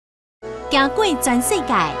行过全世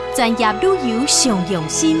界，专业旅游上用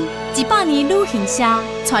心。100年旅行社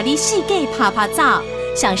带你世界爬爬照，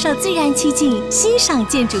享受自然奇景，欣赏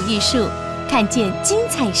建筑艺术，看见精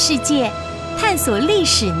彩世界，探索历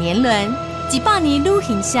史年轮。100年旅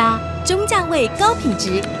行社，中价位、高品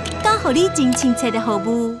质，刚好你真亲切的服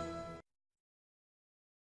务。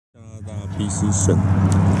加拿大BC省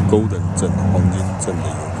高等镇黄金镇的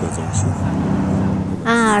游客中心。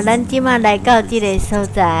咱即马来到这个所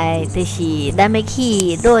在，就是咱要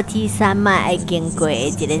去落基山脉爱经过的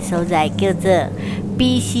一个所在，叫做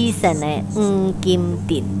BC省的黄金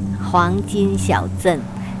镇黄金小镇。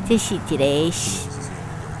这是一个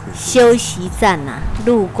休息站呐、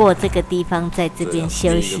路过这个地方，在这边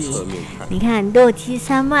休息。你看落基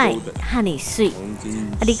山脉哈尼水，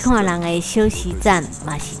你看人的休息站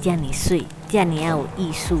嘛是这么水，这么有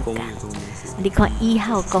艺术感。你看1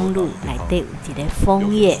号公路内底有一个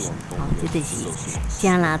枫叶，这就是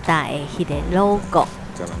加拿大的迄个 logo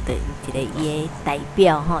的一个伊的代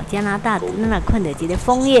表吼。加拿大，咱若看到一个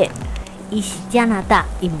枫叶，伊是加拿大，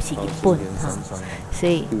伊毋是日本哈，所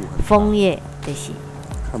以枫叶就是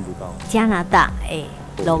加拿大的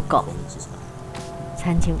logo。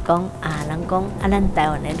亲像讲人讲咱台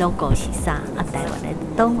湾的 logo 是啥？台湾的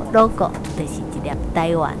logo 就是一粒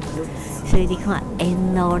台湾。所以你看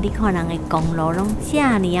沿路，你看人的公路拢这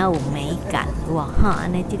么有美感哇哈！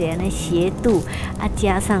安尼这个安尼斜度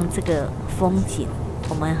加上这个风景，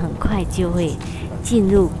我们很快就会进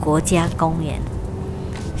入国家公园。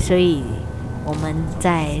所以我们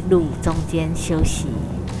在路中间休息，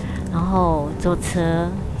然后坐车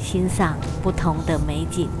欣赏不同的美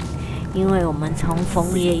景。因为我们从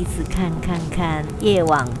枫叶一直看，夜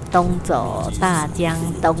往东走，大江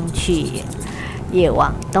东去。越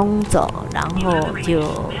往东走，然后就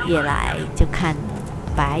越来就看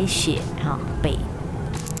白雪北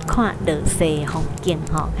看落西风景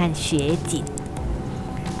看雪景。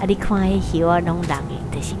你看迄叶拢落，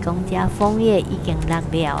就是讲遮枫叶已经落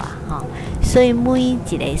了所以每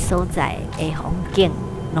一个所在的风景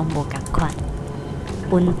拢无共款，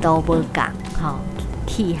温度无共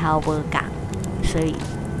气候无共，所以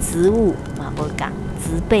植物嘛无共，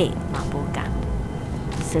植被嘛无共，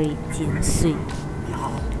所以真水。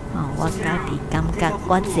我家己感觉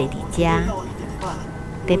我坐伫遮，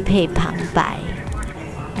在配旁白，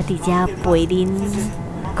伫遮陪恁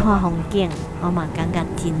看风景，我嘛感觉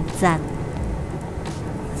真赞。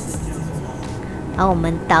我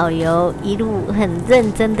们导游一路很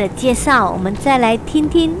认真的介绍，我们再来听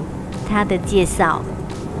听他的介绍。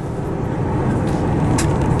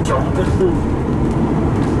上个路，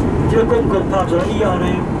这个广告拍出来以后呢，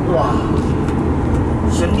哇，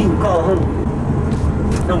生意有够好。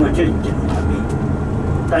弄个这个真难的，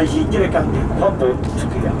但是这个工程发布出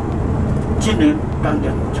去啊，今年工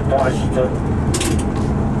程一大时阵，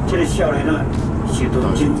这个少年啊，受到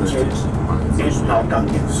真济连老工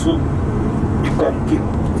程师的攻击，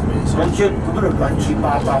完全根本就乱七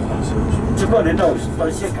八糟，这个人都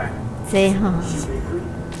全世界。这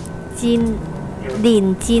真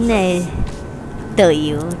认真的导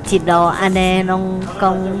游，一路安尼拢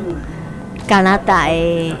讲。加拿大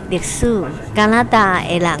的历史，加拿大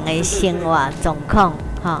的人的生活状况，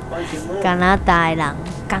加拿大的人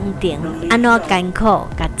工程安怎艰苦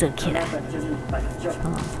甲做起来，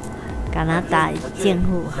加拿大政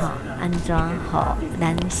府安怎互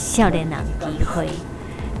咱少年人机会，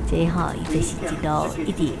这伊就是一路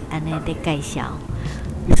一直安尼在介绍。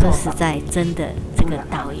说实在，真的这个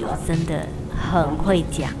导游真的很会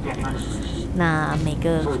讲。那每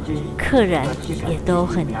个客人也都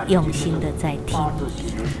很用心的在听，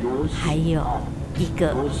还有一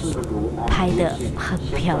个拍得很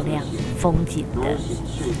漂亮风景的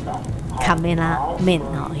卡梅拉面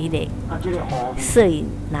一个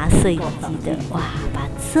拿摄影机的，哇，把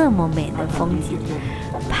这么美的风景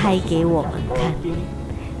拍给我们看。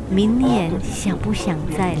明年想不想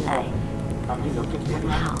再来？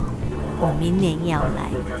好，我明年要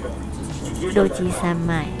来。落基山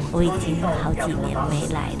脉，我已经好几年没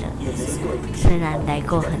来了。虽然来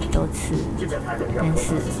过很多次，但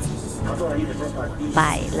是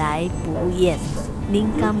百来不厌。恁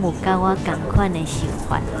敢有甲我同款的想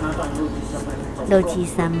法？落基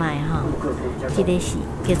山脉这个是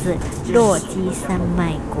叫做落基山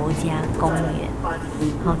脉国家公园。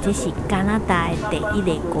这是加拿大的第一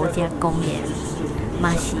个国家公园，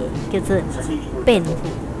嘛是叫做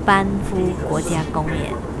班夫国家公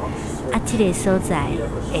园。这个所在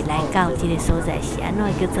会来到这个所在是安怎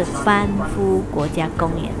叫做班夫国家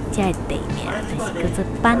公园？这个地名就是叫做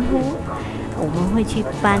班夫。我们会去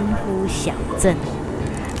班夫小镇，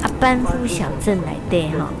班夫小镇内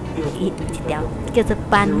底一条叫做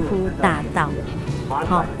班夫大道。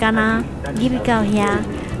吼，敢若入到遐，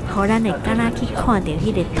互咱会敢若去看到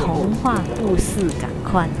迄个童话故事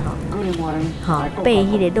共款吼，被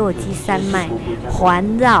迄个落基山脉环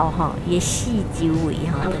绕吼，也四周围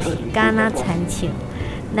吼，就是敢若亲像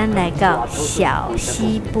咱来到小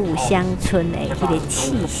西部乡村的迄个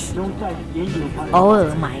气息。偶尔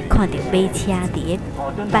嘛会看到马车伫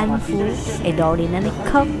班夫的路面安尼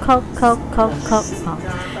哭哭哭哭哭吼，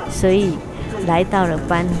所以来到了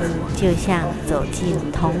班夫，就像走进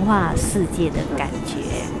童话世界的感觉。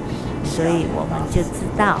所以我们就知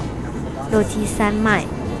道，落基山脉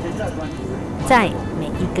在每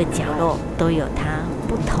一个角落都有它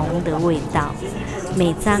不同的味道。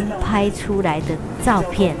每张拍出来的照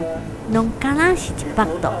片，拢敢若是一幅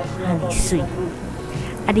图，很水。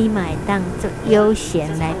啊，你嘛会当做悠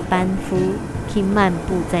闲来班夫去漫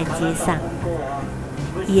步在街上。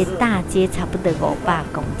伊的大街差不多500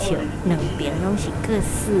公尺，两边拢是各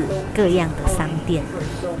式各样的商店。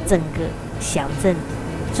整个小镇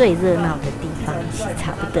最热闹的地方是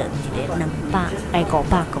差不多一个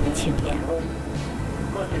500公尺呀。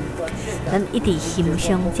咱一直欣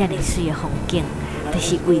赏这么水的风景，就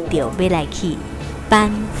是为着要来去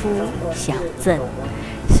班夫小镇。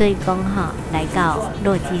所以讲吼，来到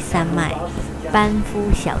落基山脉班夫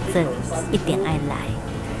小镇一定爱来。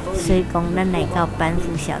所以讲，咱来到班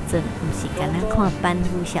夫小镇，唔是干那看班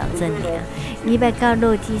夫小镇尔，你要到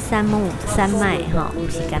落基山脉吼，唔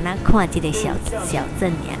是干那看一个小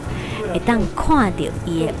镇尔，会当看到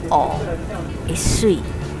伊的湖的水，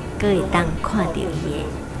搁会当看到伊的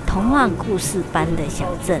童话故事般的小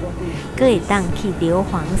镇，搁会当去硫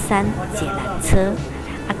磺山坐缆车，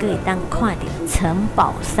啊，搁会当看到城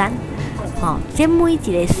堡山，吼，这每一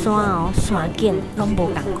个山哦，山景拢无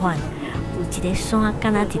共款。有一个山，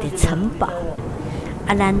敢若一个城堡，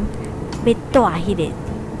啊，咱要带迄个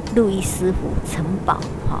路易斯湖城堡，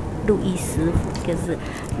吼，路易斯湖就是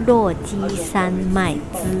落基山脉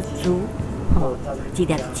之珠，吼，一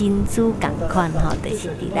粒珍珠共款，吼，就是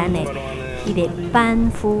伫咱的迄个班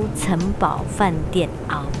夫城堡饭店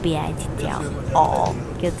后壁的一条湖，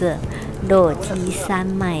叫做落基山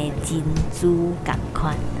脉的珍珠共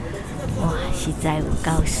款，哇，实在有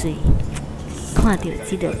够水。看到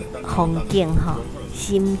这个风景吼，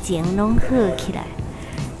心情拢好起来，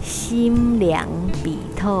心凉鼻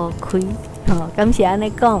透开吼。感谢安尼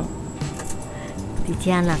讲，伫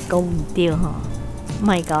遮若讲唔对吼，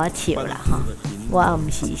莫甲我笑啦吼，我毋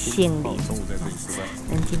是圣人。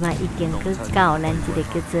咱即摆已经去到咱这个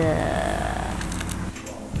叫做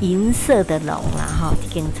银色的龙啦吼，这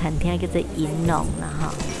间餐厅叫做银龙啦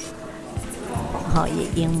吼，吼伊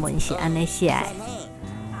英文是安尼写的。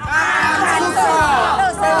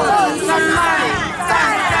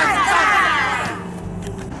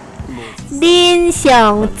恁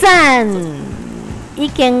上赞已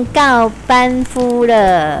经到班夫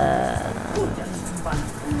了，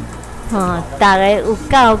吼，大家有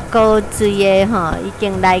够高追的吼，已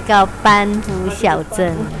经来到班夫小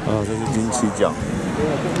镇。这是金七角，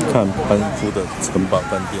看班夫的城堡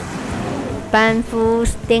饭店。班夫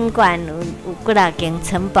顶馆有几多间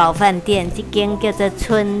城堡饭店，这间叫做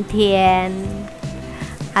春天，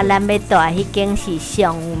啊，咱要住迄间是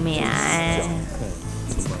上有名的。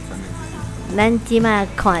咱即马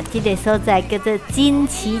看这个所在叫做金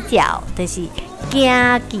旗角，就是惊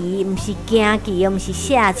旗，毋是惊旗，又毋是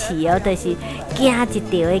下旗哦，就是惊一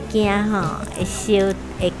条的惊吼，会小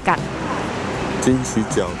会角。金旗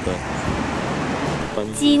角的。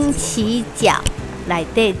金旗角内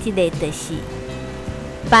底这个就是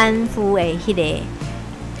班夫的迄个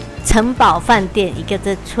城堡饭店，伊叫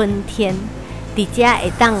做春天，伫遮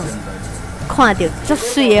会当看到足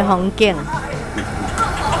水的风景。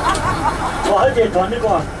哇！迄个团你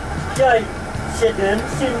看，这圣人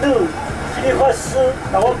信女，这个法师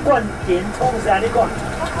甲我灌点创啥？你看，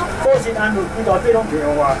果实安慰几大笔拢票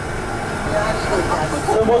啊！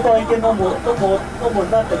所以我到已经拢无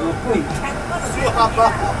咱第二贵。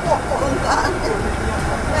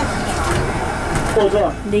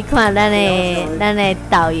你看咱的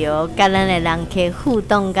导游甲咱的人客互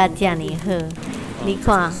动甲这么好，你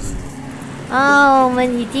看。哦，我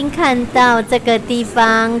们已经看到这个地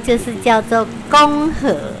方，就是叫做公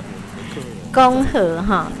河。公河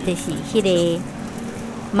哈，就是迄个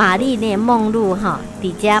玛丽莲梦露哈，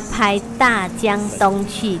伫遮拍《大江东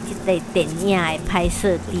去》这个电影的拍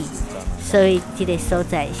摄地，所以这个所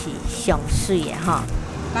在是上水的哈。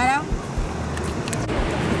来了。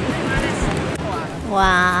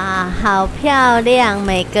哇，好漂亮！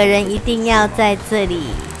每个人一定要在这里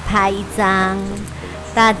拍一张。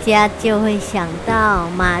大家就会想到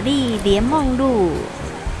玛丽莲梦露《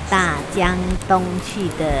大江东去》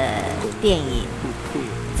的电影，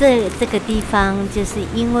这个地方就是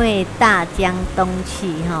因为大江东去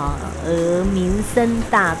而名声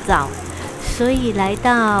大噪，所以来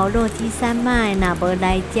到落基山脉，若无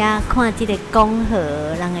来遮看这个公河，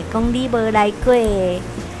人会讲你无来过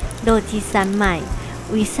落基山脉。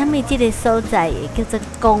为什么这个所在会叫做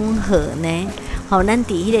公河呢？咱伫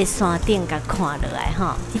迄个山顶甲看落来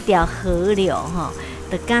这条河流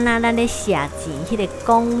就敢若咱咧写字迄个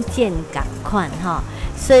弓箭共款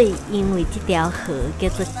所以因为这条河叫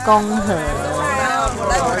做公河。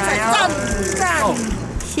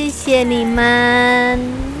谢谢你们，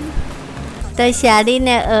多谢恁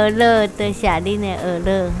的娱乐，多谢恁的娱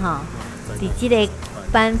乐伫这个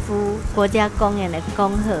班夫国家公园的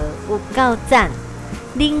公河有够赞。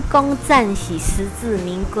恁讲赞是实至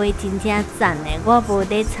名归，真正赞的，我无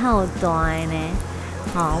咧臭大的呢。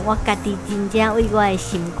我家己真正为我的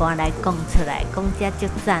心肝来讲出来，讲遮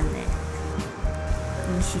足赞的，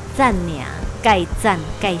毋是赞尔，介赞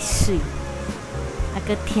介水，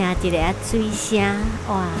搁听一个水声，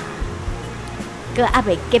哇，搁还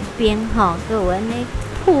袂结冰搁有安尼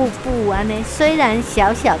瀑布安尼，虽然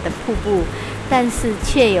小小的瀑布，但是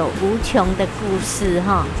却有无穷的故事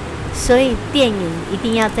所以电影一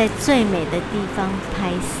定要在最美的地方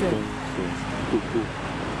拍摄。瀑布。